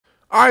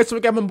All right, so we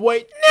got my boy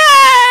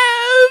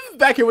nahv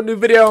back here with a new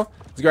video.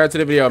 Let's go right to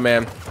the video,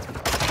 man.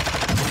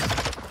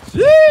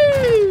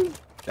 Yee!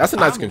 That's a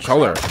nice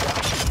controller.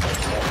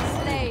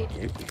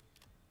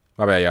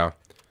 My bad,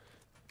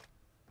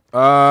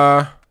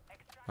 y'all.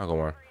 I'll go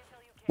on.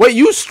 Wait,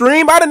 you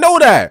stream? I didn't know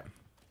that.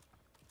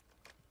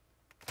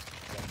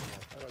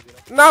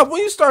 Nah,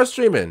 when you start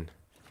streaming,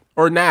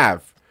 or nahv,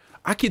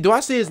 do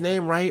I say his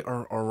name right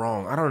or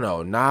wrong? I don't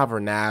know, nahv or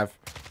nahv.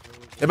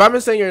 If I've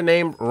been saying your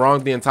name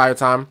wrong the entire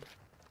time,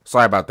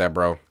 sorry about that,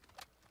 bro.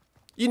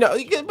 You know,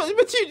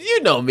 but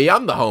you know me,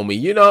 I'm the homie.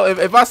 You know,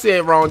 if I say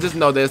it wrong, just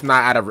know that it's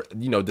not out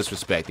of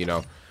disrespect. You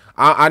know,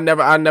 I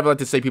never like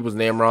to say people's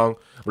name wrong.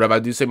 But if I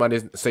do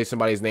say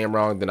somebody's name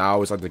wrong, then I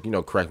always like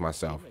to correct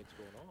myself.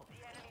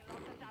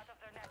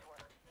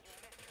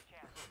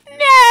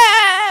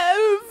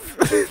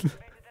 nahv.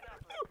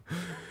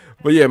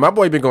 But yeah, my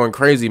boy been going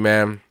crazy,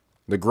 man.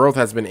 The growth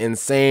has been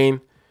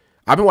insane.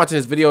 I've been watching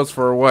his videos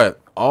for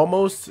what?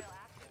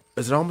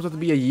 Is it almost have to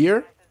be a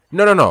year?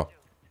 No.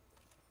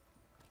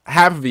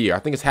 Half of a year. I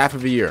think it's half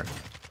of a year.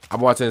 I'm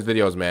watching his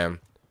videos, man.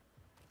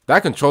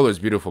 That controller is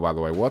beautiful, by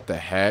the way. What the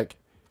heck?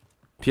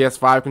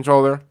 PS5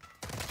 controller?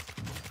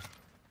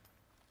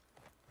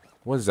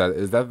 What is that?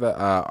 Is that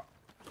the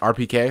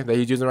RPK that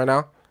he's using right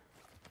now?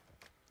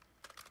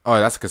 Oh,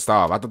 that's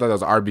Gustav. I thought that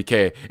was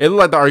RBK. It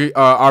looked like the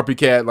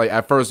RPK like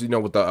at first,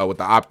 with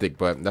the optic,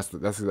 but that's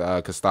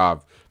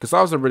Gustav.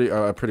 Gustav's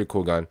a pretty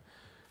cool gun.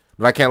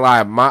 But I can't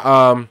lie,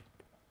 my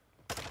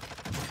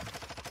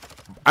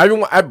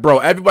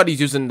everybody's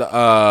using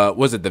the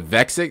was it the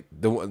Vexic?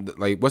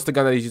 Like what's the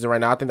gun that he's using right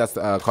now? I think that's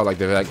called like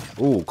the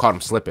ooh, caught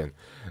him slipping.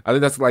 I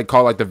think that's like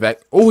called like the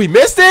Vex. Oh, he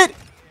missed it.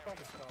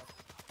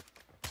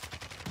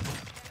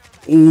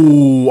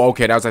 Ooh,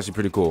 okay, that was actually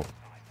pretty cool.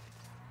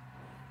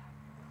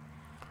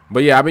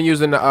 But yeah, I've been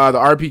using the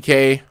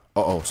RPK.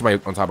 Oh, somebody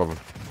on top of him.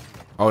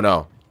 Oh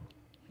no.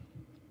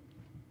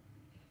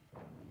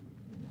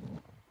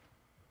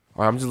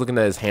 Oh, I'm just looking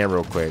at his hand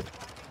real quick.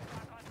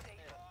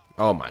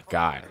 Oh my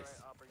god.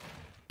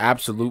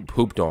 Absolute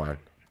pooped on. I'm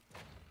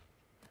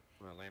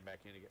gonna land back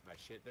in to get my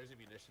shit. There's a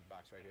munitions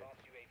box right here.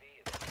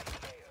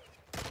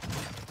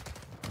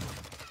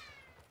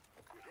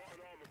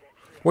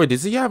 Wait,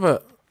 does he have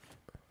a...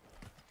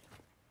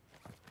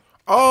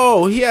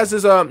 Oh, he has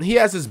his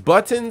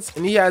buttons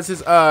and he has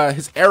his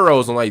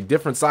arrows on like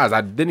different sides.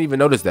 I didn't even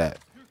notice that.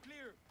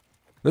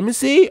 Let me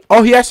see.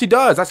 Oh, he actually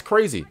does. That's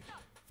crazy.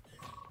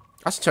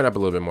 I should turn up a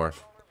little bit more.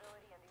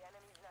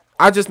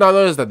 I just now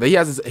noticed that he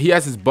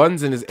has his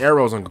buttons and his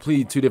arrows on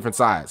completely two different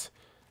sides.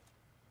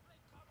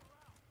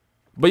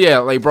 But yeah,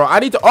 like bro, I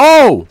need to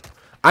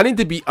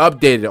be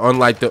updated on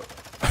like the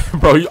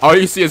bro. All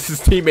you see is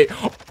his teammate.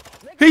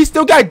 He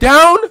still got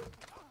down.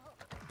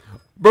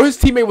 Bro, his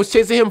teammate was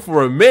chasing him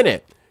for a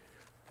minute.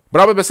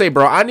 But I'm about to say,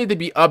 bro, I need to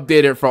be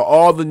updated for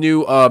all the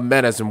new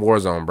metas in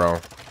Warzone, bro.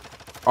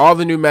 All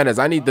the new metas.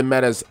 I need the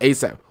metas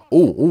ASAP.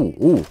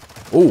 Ooh.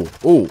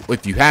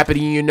 If you happen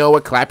to you know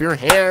it, clap your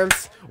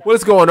hands. What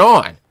is going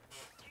on?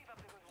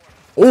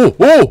 Ooh.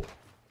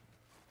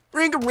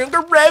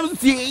 Ringa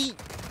Rosie.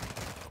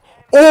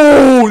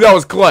 Oh, that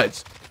was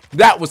clutch.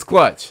 That was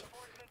clutch.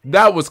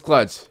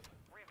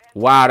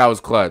 Wow, that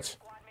was clutch.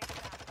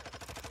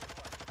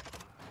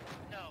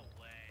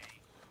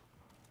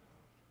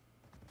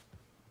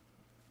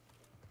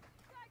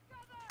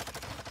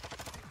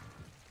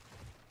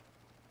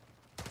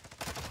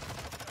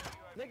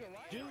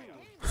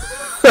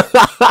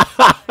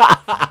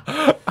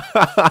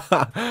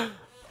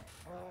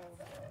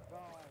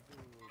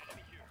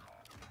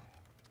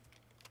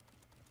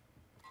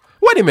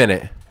 Wait a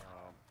minute.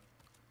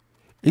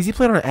 Is he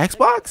playing on an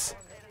Xbox?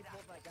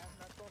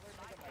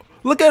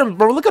 Look at him,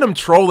 bro. Look at him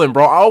trolling,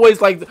 bro.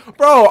 Always like,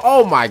 bro.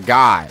 Oh my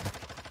god.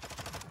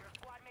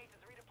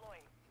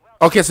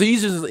 Okay, so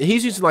he's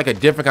using like a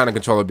different kind of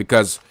controller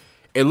because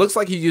it looks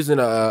like he's using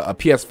a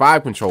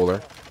PS5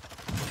 controller.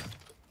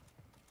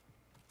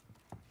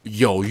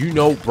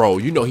 Yo, bro,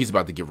 he's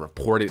about to get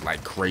reported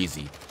like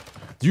crazy.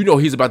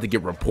 He's about to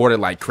get reported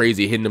like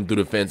crazy, hitting him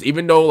through the fence.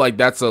 Even though, like,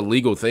 that's a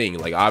legal thing.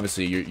 Like,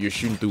 obviously, you're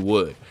shooting through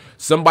wood.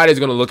 Somebody's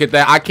going to look at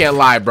that. I can't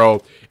lie,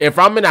 bro. If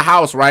I'm in a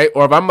house, right,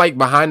 or if I'm, like,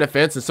 behind the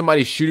fence and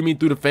somebody's shooting me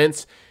through the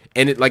fence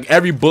and, like,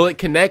 every bullet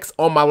connects,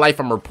 on my life,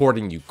 I'm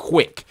reporting you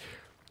quick.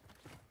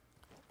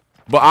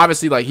 But,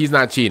 obviously, like, he's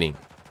not cheating.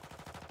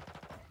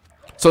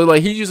 So,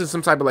 like, he's using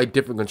some type of, like,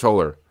 different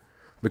controller.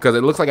 Because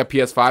it looks like a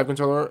PS5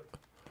 controller.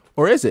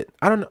 Or is it?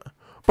 I don't know.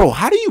 Bro,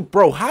 how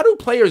do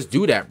players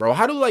do that, bro?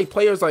 How do, like,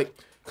 players, like,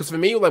 because for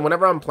me, like,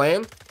 whenever I'm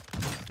playing,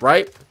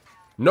 right,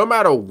 no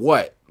matter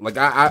what, like,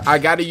 I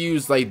gotta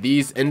use, like,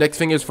 these index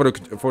fingers for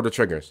the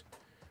triggers.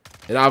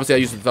 And obviously I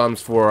use the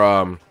thumbs for,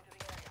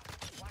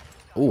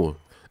 ooh,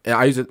 and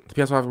I use the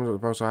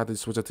PS5, so I have to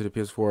switch it to the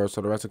PS4,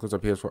 so the rest includes our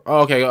PS4.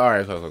 Oh, okay,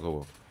 alright,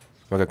 cool.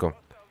 Okay, cool.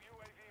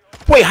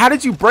 Wait, how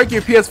did you break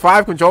your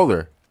PS5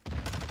 controller?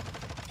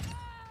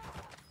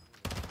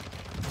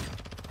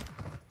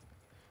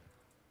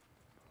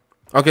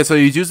 Okay, so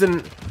he's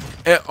using,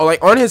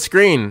 like, on his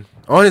screen,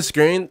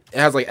 it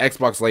has, like,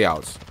 Xbox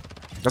layouts.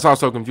 That's why I was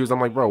so confused. I'm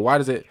like, bro, why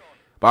does it?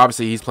 But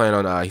obviously he's playing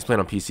on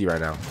PC right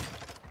now.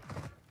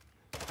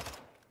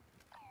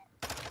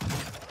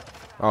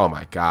 Oh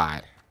my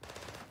god.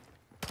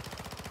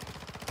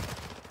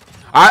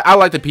 I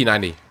like the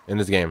P90 in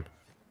this game.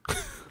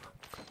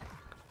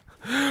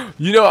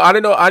 You know, I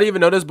didn't even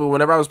know this, but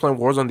whenever I was playing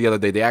Warzone the other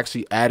day, they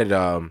actually added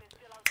the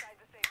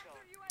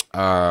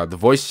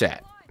voice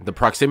chat, the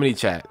proximity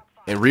chat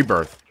in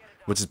Rebirth,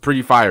 which is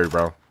pretty fire,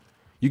 bro.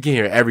 You can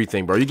hear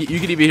everything, bro. You can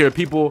even hear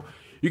people.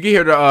 You can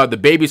hear the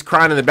babies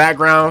crying in the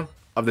background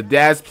of the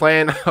dads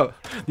playing.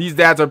 These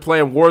dads are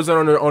playing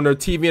Warzone on their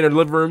TV in their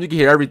living room. You can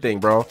hear everything,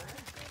 bro.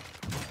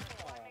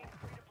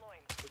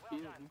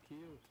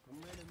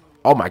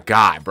 Oh my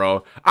god,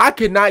 bro. I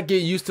could not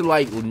get used to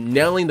like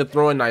nailing the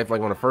throwing knife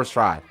like on the first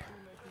try.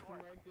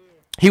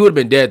 He would have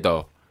been dead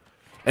though.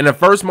 In the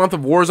first month of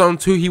Warzone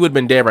 2, he would have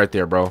been dead right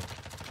there, bro.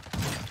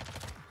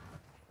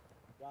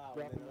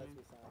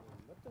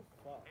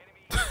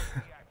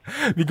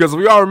 Because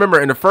we all remember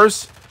in the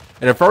first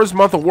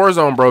month of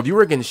Warzone, bro, if you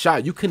were getting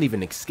shot, you couldn't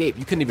even escape.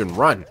 You couldn't even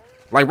run.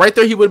 Like right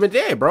there, he would have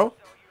been dead, bro.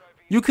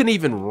 You couldn't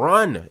even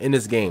run in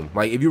this game,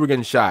 like if you were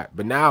getting shot.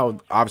 But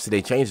now, obviously,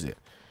 they changed it.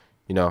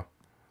 You know.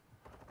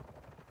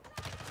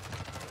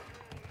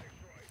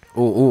 Ooh,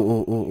 ooh,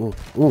 ooh, ooh,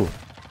 ooh, ooh.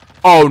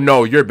 Oh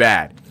no, you're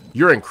bad.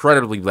 You're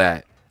incredibly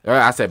bad.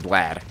 I said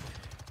bad.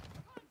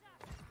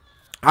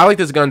 I like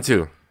this gun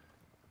too.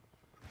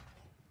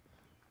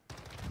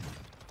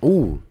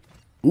 Ooh.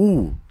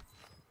 Ooh.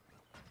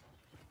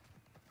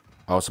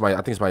 Oh, somebody,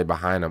 I think somebody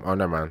behind them. Oh,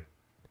 never mind.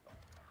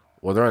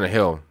 Well, they're on the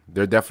hill.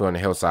 They're definitely on the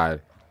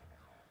hillside.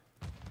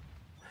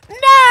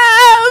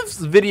 No! This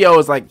video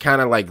is like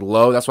kind of like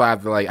low. That's why I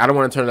have to like, I don't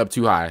want to turn it up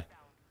too high.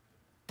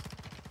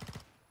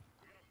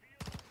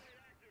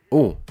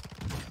 Ooh.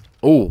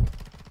 Ooh.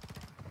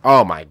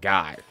 Oh my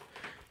god.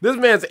 This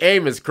man's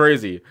aim is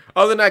crazy.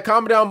 Other than that,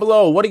 comment down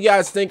below. What do you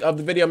guys think of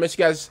the video? Make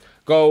sure you guys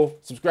go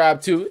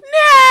subscribe to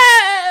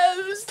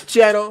nahv's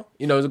channel.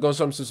 You know, it's going to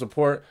show some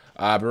support.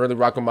 I've been really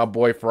rocking my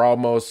boy for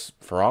almost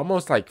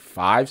like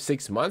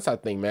 5-6 months, I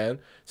think, man,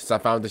 since I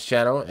found this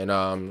channel. And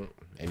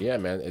yeah,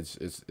 man,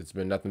 it's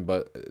been nothing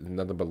but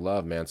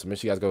love, man. So make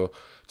sure you guys go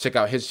check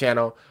out his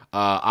channel.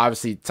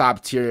 Obviously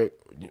top tier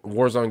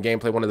Warzone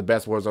gameplay, one of the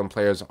best Warzone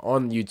players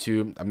on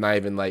YouTube. I'm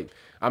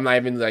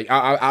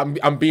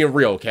being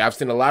real, okay? I've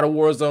seen a lot of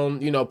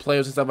Warzone, you know,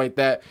 players and stuff like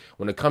that.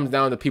 When it comes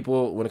down to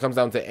people, when it comes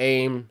down to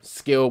aim,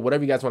 skill,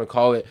 whatever you guys want to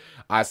call it,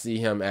 I see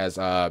him as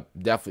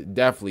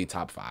definitely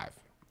top 5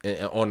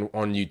 on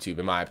YouTube,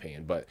 in my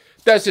opinion. But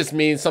that's just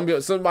me.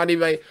 Somebody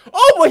like,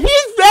 oh, but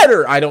he's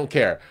better. I don't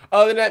care.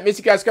 Other than that, make sure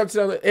you guys come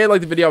to the end,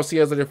 like the video. I'll see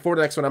you guys later for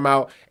the next one. I'm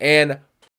out, and